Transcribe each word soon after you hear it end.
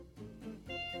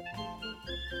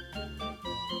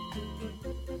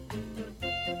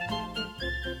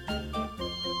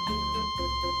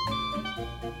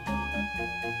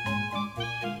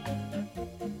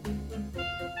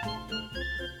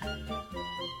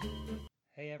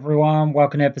Everyone.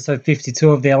 Welcome to episode 52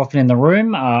 of The Elephant in the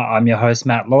Room. I'm your host,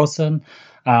 Matt Lawson.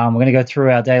 We're going to go through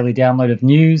our daily download of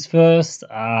news first.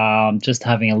 Just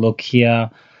having a look here.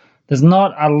 There's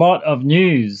not a lot of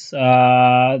news.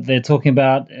 They're talking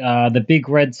about the big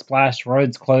red splash,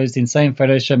 roads closed, insane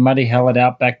photo show, muddy hell at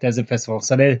Outback Desert Festival.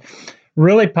 So they're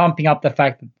really pumping up the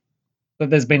fact that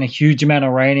there's been a huge amount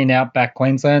of rain in outback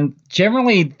Queensland.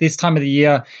 Generally, this time of the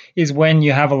year is when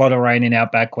you have a lot of rain in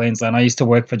outback Queensland. I used to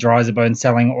work for Dryserbone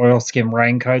selling oilskin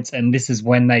raincoats, and this is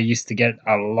when they used to get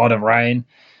a lot of rain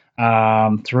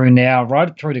through now,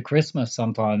 right through to Christmas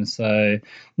sometimes. So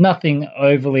nothing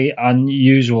overly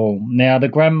unusual. Now, the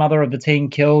grandmother of the teen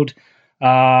killed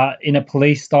in a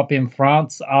police stop in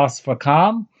France asked for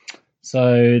calm.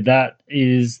 So that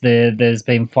is there's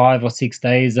been 5 or 6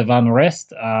 days of unrest.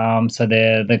 So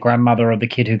the grandmother of the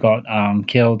kid who got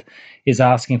killed is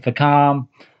asking for calm.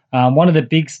 One of the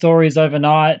big stories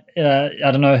overnight,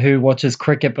 I don't know who watches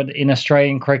cricket, but in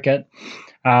Australian cricket,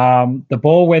 the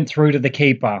ball went through to the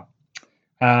keeper.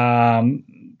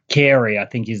 Carey, I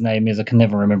think his name is. I can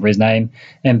never remember his name.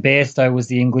 And Bairstow was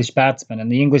the English batsman. And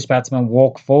the English batsman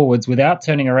walked forwards without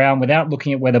turning around, without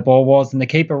looking at where the ball was. And the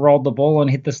keeper rolled the ball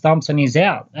and hit the stumps, and he's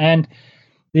out. And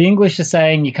the English are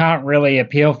saying you can't really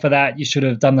appeal for that. You should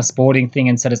have done the sporting thing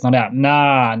and said it's not out.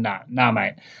 Nah,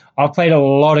 mate. I've played a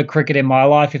lot of cricket in my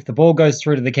life. If the ball goes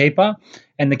through to the keeper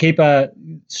and the keeper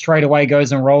straight away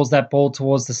goes and rolls that ball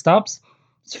towards the stumps,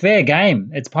 it's fair game.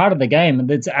 It's part of the game.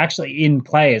 It's actually in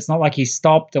play. It's not like he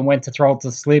stopped and went to throw it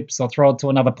to slips or throw it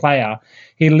to another player.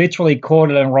 He literally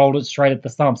caught it and rolled it straight at the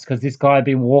stumps because this guy had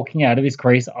been walking out of his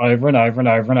crease over and over and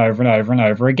over and over and over and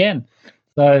over again.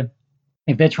 So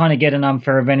if they're trying to get an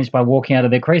unfair advantage by walking out of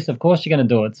their crease, of course you're going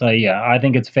to do it. So, yeah, I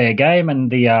think it's fair game.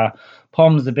 And the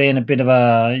Poms are being a bit of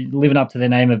living up to their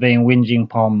name of being whinging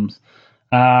Poms.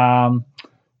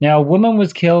 Now, a woman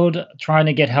was killed trying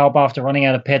to get help after running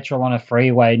out of petrol on a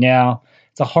freeway. Now,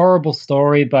 it's a horrible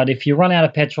story, but if you run out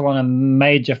of petrol on a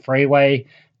major freeway,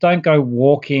 don't go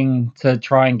walking to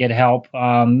try and get help.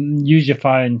 Use your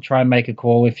phone, try and make a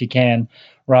call if you can,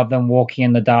 rather than walking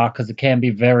in the dark, because it can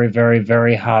be very, very,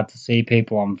 very hard to see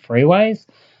people on freeways.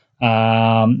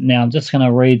 Now, I'm just going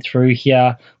to read through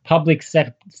here. Public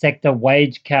sector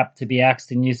wage cap to be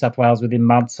axed in New South Wales within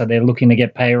months, so they're looking to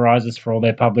get pay rises for all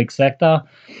their public sector.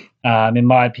 In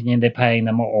my opinion, they're paying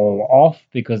them all off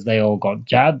because they all got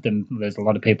jabbed, and there's a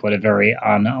lot of people that are very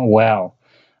unwell.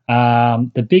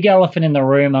 The big elephant in the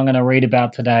room I'm going to read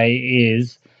about today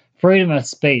is freedom of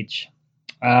speech.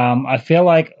 I feel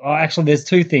like, actually, there's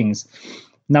two things.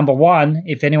 Number one,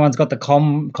 if anyone's got the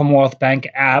Commonwealth Bank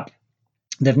app,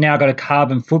 they've now got a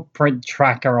carbon footprint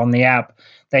tracker on the app.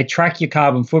 They track your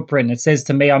carbon footprint. It says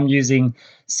to me I'm using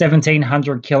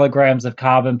 1,700 kilograms of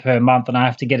carbon per month, and I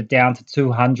have to get it down to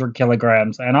 200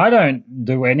 kilograms. And I don't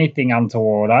do anything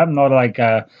untoward. I'm not like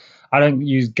I don't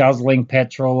use guzzling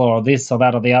petrol or this or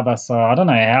that or the other. So I don't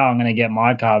know how I'm going to get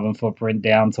my carbon footprint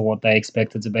down to what they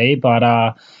expect it to be.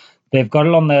 But they've got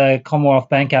it on the Commonwealth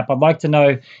Bank app. I'd like to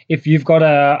know if you've got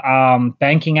a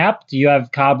banking app. Do you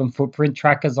have carbon footprint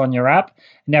trackers on your app?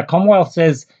 Now, Commonwealth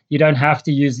says you don't have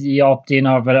to use the opt-in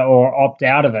of it or opt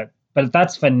out of it, but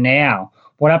that's for now.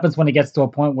 What happens when it gets to a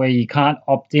point where you can't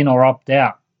opt in or opt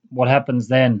out? What happens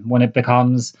then when it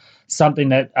becomes something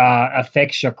that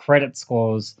affects your credit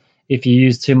scores if you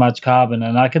use too much carbon?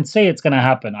 And I can see it's going to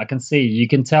happen. You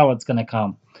can tell it's going to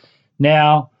come.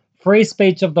 Now, free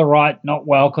speech of the right, not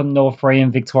welcome nor free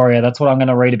in Victoria. That's what I'm going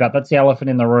to read about. That's the elephant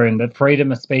in the room, that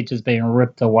freedom of speech is being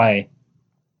ripped away.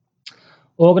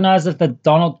 Organisers of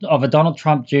a Donald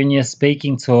Trump Jr.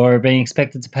 speaking tour are being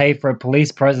expected to pay for a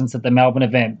police presence at the Melbourne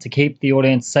event to keep the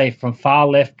audience safe from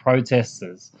far-left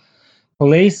protesters.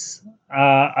 Police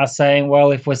are saying,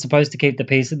 well, if we're supposed to keep the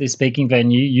peace at this speaking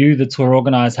venue, you, the tour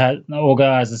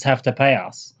organisers, have to pay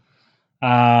us.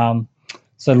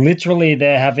 So literally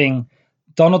they're having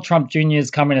Donald Trump Jr.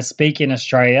 is coming to speak in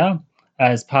Australia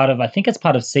as part of, I think it's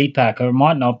part of CPAC, or it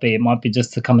might not be. It might be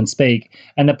just to come and speak.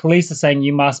 And the police are saying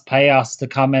you must pay us to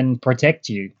come and protect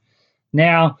you.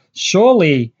 Now,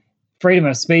 surely freedom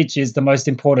of speech is the most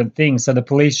important thing. So the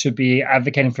police should be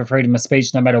advocating for freedom of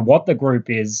speech no matter what the group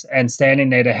is and standing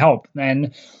there to help.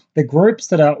 And the groups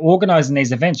that are organising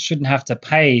these events shouldn't have to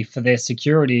pay for their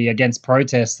security against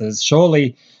protesters.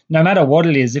 Surely, no matter what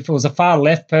it is, if it was a far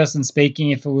left person speaking,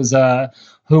 if it was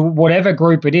whatever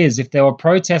group it is, if there were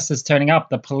protesters turning up,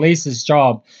 the police's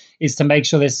job is to make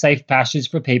sure there's safe passage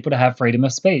for people to have freedom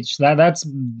of speech.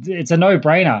 It's a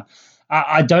no-brainer.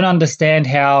 I don't understand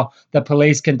how the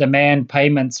police can demand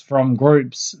payments from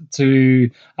groups to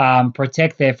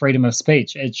protect their freedom of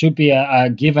speech. It should be a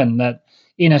given that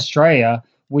in Australia,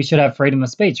 we should have freedom of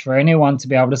speech for anyone to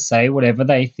be able to say whatever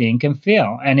they think and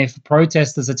feel. And if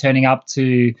protesters are turning up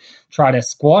to try to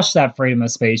squash that freedom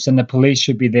of speech, then the police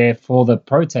should be there for the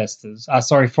protesters,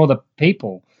 for the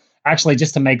people, actually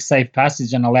just to make safe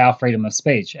passage and allow freedom of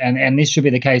speech. And this should be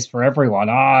the case for everyone.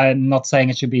 I'm not saying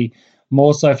it should be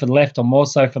more so for the left or more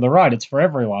so for the right. It's for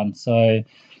everyone. So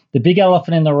the big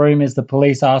elephant in the room is the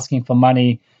police asking for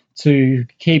money to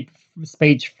keep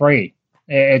speech free.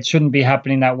 It shouldn't be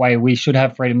happening that way. We should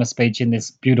have freedom of speech in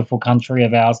this beautiful country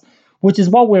of ours, which is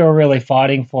what we were really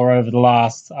fighting for over the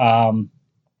last,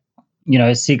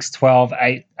 6, 12,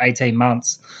 18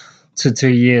 months to 2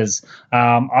 years.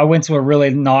 I went to a really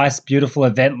nice, beautiful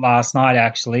event last night,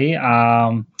 actually,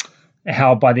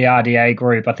 held by the RDA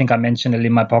group. I think I mentioned it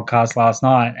in my podcast last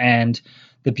night. And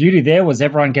the beauty there was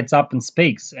everyone gets up and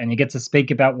speaks, and you get to speak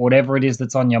about whatever it is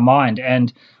that's on your mind.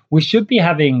 And we should be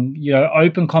having,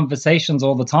 open conversations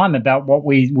all the time about what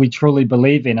we truly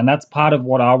believe in. And that's part of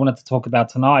what I wanted to talk about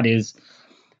tonight is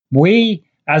we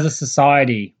as a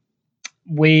society,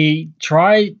 we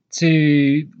try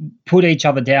to put each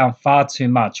other down far too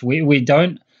much. We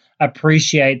don't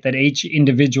appreciate that each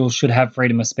individual should have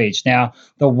freedom of speech. Now,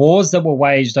 the wars that were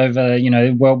waged over,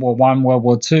 World War I, World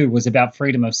War II was about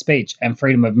freedom of speech and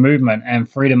freedom of movement and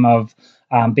freedom of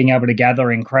being able to gather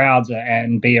in crowds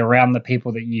and be around the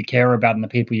people that you care about and the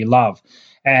people you love.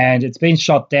 And it's been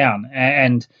shot down.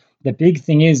 And the big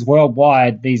thing is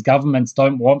worldwide, these governments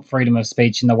don't want freedom of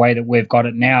speech in the way that we've got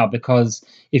it now, because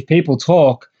if people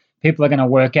talk, people are going to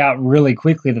work out really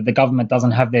quickly that the government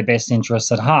doesn't have their best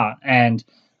interests at heart. And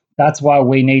that's why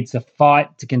we need to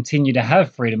fight to continue to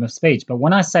have freedom of speech. But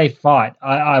when I say fight,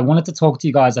 I wanted to talk to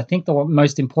you guys. I think the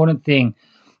most important thing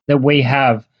that we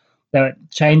have that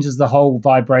changes the whole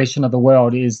vibration of the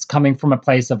world is coming from a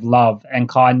place of love and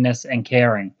kindness and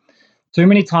caring. Too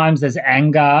many times there's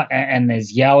anger and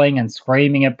there's yelling and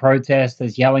screaming at protests.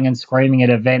 There's yelling and screaming at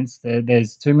events.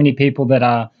 There's too many people that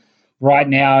are right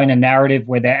now in a narrative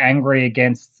where they're angry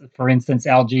against, for instance,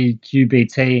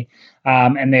 LGBT,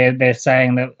 and they're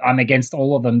saying that I'm against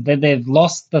all of them. They've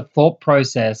lost the thought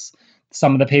process.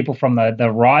 Some of the people from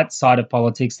the right side of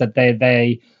politics, that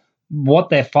they what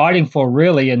they're fighting for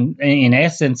really, in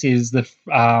essence, is the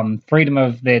freedom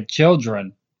of their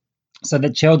children, so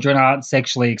that children aren't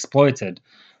sexually exploited.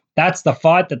 That's the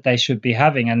fight that they should be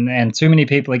having. And too many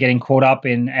people are getting caught up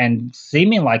in and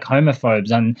seeming like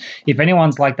homophobes. And if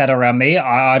anyone's like that around me,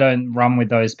 I don't run with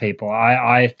those people.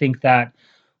 I think that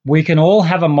we can all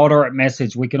have a moderate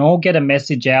message. We can all get a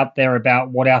message out there about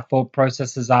what our thought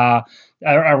processes are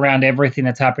around everything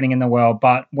that's happening in the world.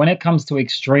 But when it comes to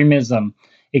extremism,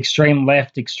 extreme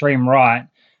left, extreme right,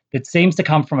 it seems to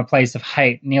come from a place of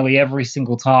hate nearly every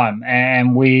single time.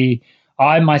 And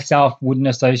I myself wouldn't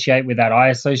associate with that. I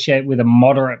associate with a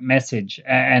moderate message,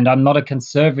 and I'm not a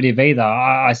conservative either.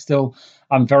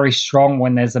 I'm very strong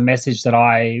when there's a message that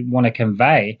I want to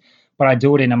convey, but I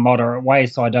do it in a moderate way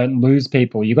so I don't lose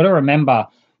people. You got to remember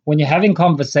when you're having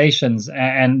conversations,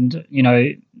 and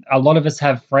a lot of us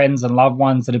have friends and loved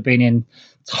ones that have been in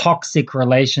toxic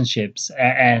relationships,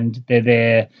 and they're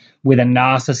there with a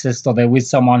narcissist, or they're with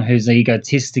someone who's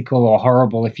egotistical or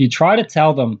horrible. If you try to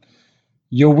tell them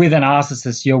you're with a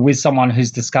narcissist, you're with someone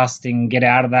who's disgusting, get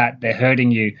out of that, they're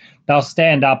hurting you, they'll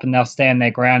stand up and they'll stand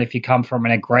their ground if you come from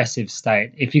an aggressive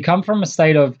state. If you come from a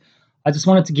state of, I just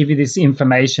wanted to give you this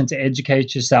information to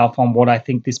educate yourself on what I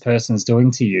think this person's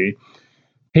doing to you,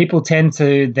 people tend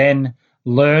to then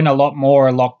learn a lot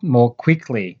more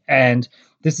quickly. And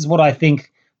this is what I think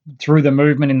through the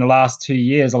movement in the last 2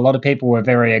 years, a lot of people were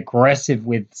very aggressive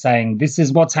with saying, this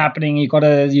is what's happening. You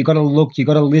gotta look, you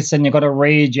gotta listen, you gotta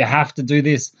read, you have to do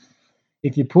this.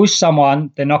 If you push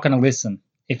someone, they're not going to listen.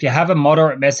 If you have a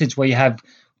moderate message where you have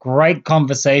great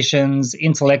conversations,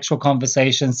 intellectual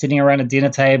conversations, sitting around a dinner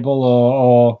table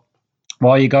or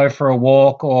while you go for a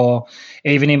walk, or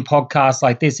even in podcasts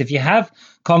like this, if you have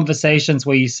conversations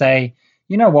where you say,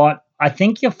 you know what, I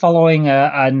think you're following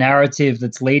a narrative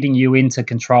that's leading you into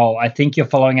control. I think you're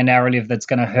following a narrative that's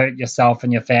going to hurt yourself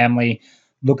and your family.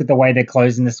 Look at the way they're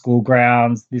closing the school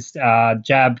grounds. This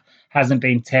jab hasn't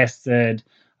been tested.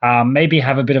 Maybe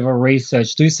have a bit of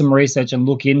do some research and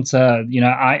look into,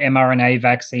 mRNA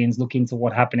vaccines, look into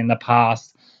what happened in the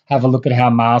past, have a look at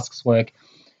how masks work.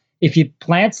 If you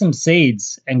plant some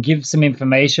seeds and give some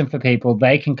information for people,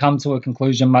 they can come to a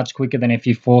conclusion much quicker than if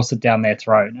you force it down their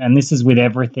throat. And this is with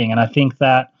everything. And I think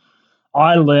that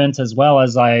I learned, as well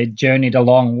as I journeyed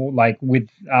along, like with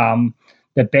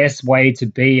the best way to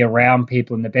be around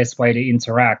people and the best way to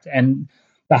interact. And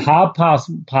the hard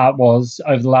part was,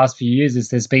 over the last few years, is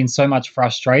there's been so much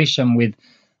frustration with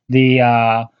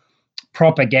the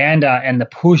propaganda and the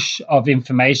push of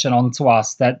information onto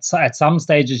us that at some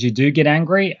stages you do get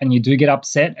angry and you do get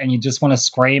upset and you just want to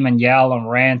scream and yell and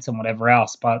rant and whatever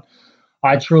else. But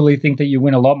I truly think that you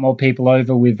win a lot more people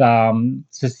over with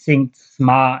succinct,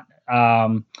 smart,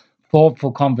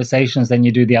 thoughtful conversations than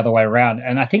you do the other way around.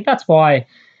 And I think that's why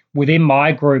within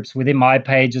my groups, within my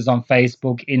pages on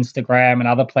Facebook, Instagram, and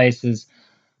other places,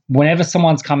 whenever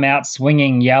someone's come out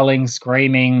swinging, yelling,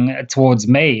 screaming towards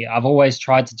me, I've always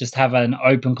tried to just have an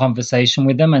open conversation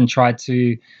with them and try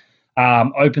to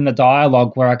open the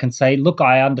dialogue where I can say, look,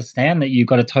 I understand that you've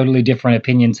got a totally different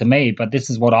opinion to me, but this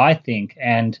is what I think.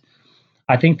 And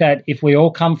I think that if we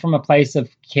all come from a place of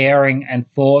caring and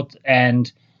thought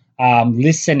and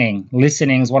listening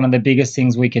is one of the biggest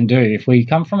things we can do. If we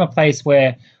come from a place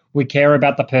where we care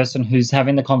about the person who's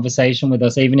having the conversation with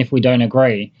us, even if we don't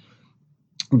agree,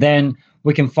 then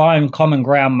we can find common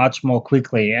ground much more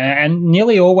quickly. And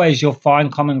nearly always you'll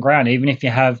find common ground. Even if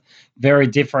you have very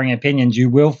differing opinions, you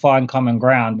will find common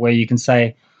ground where you can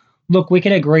say, look, we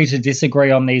can agree to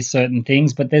disagree on these certain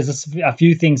things, but there's a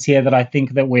few things here that I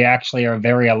think that we actually are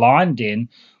very aligned in.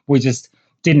 We just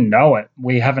didn't know it.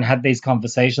 We haven't had these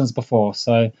conversations before.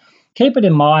 So keep it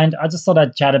in mind. I just thought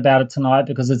I'd chat about it tonight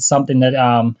because it's something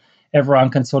that everyone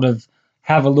can sort of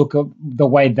have a look at the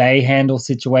way they handle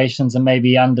situations and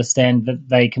maybe understand that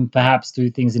they can perhaps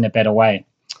do things in a better way.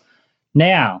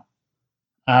 Now,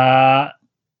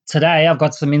 today I've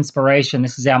got some inspiration.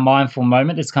 This is our mindful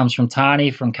moment. This comes from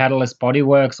Tani from Catalyst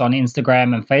Bodyworks on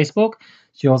Instagram and Facebook.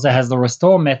 She also has the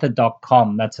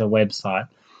restoremethod.com. That's her website.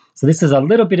 So this is a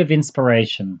little bit of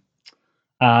inspiration.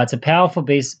 It's a powerful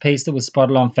piece that was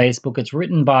spotted on Facebook. It's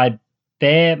written by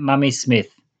Bear Mummy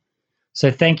Smith. So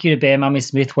thank you to Bear Mummy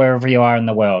Smith wherever you are in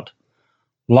the world.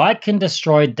 Light can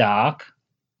destroy dark.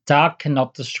 Dark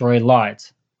cannot destroy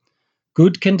light.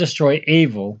 Good can destroy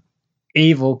evil.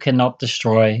 Evil cannot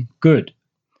destroy good.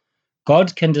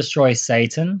 God can destroy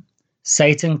Satan.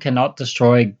 Satan cannot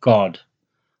destroy God.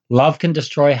 Love can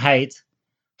destroy hate.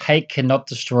 Hate cannot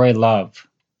destroy love.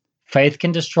 Faith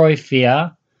can destroy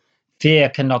fear. Fear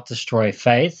cannot destroy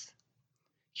faith.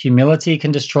 Humility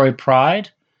can destroy pride.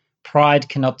 Pride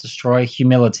cannot destroy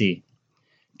humility.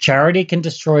 Charity can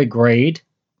destroy greed.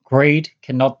 Greed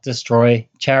cannot destroy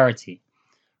charity.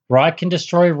 Right can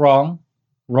destroy wrong.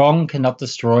 Wrong cannot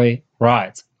destroy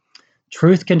right.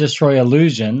 Truth can destroy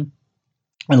illusion.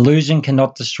 Illusion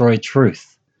cannot destroy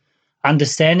truth.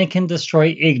 Understanding can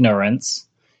destroy ignorance.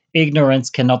 Ignorance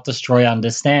cannot destroy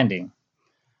understanding.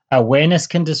 Awareness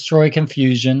can destroy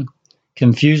confusion.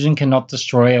 Confusion cannot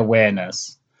destroy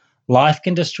awareness. Life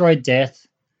can destroy death.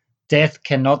 Death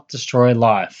cannot destroy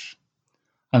life.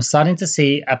 I'm starting to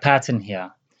see a pattern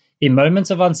here. In moments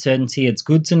of uncertainty, it's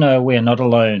good to know we are not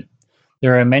alone.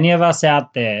 There are many of us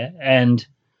out there, and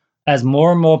as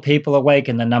more and more people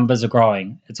awaken, the numbers are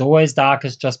growing. It's always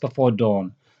darkest just before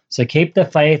dawn. So keep the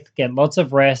faith, get lots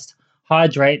of rest,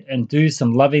 hydrate, and do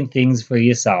some loving things for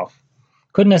yourself.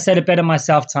 Couldn't have said it better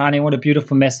myself, Tani. What a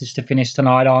beautiful message to finish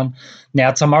tonight on.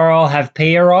 Now, tomorrow I'll have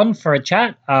Pia on for a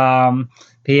chat.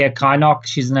 Pia Kynock,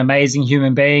 she's an amazing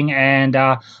human being, and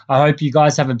I hope you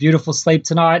guys have a beautiful sleep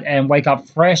tonight and wake up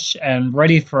fresh and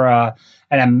ready for an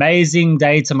amazing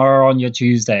day tomorrow on your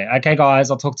Tuesday. Okay,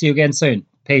 guys, I'll talk to you again soon.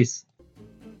 Peace.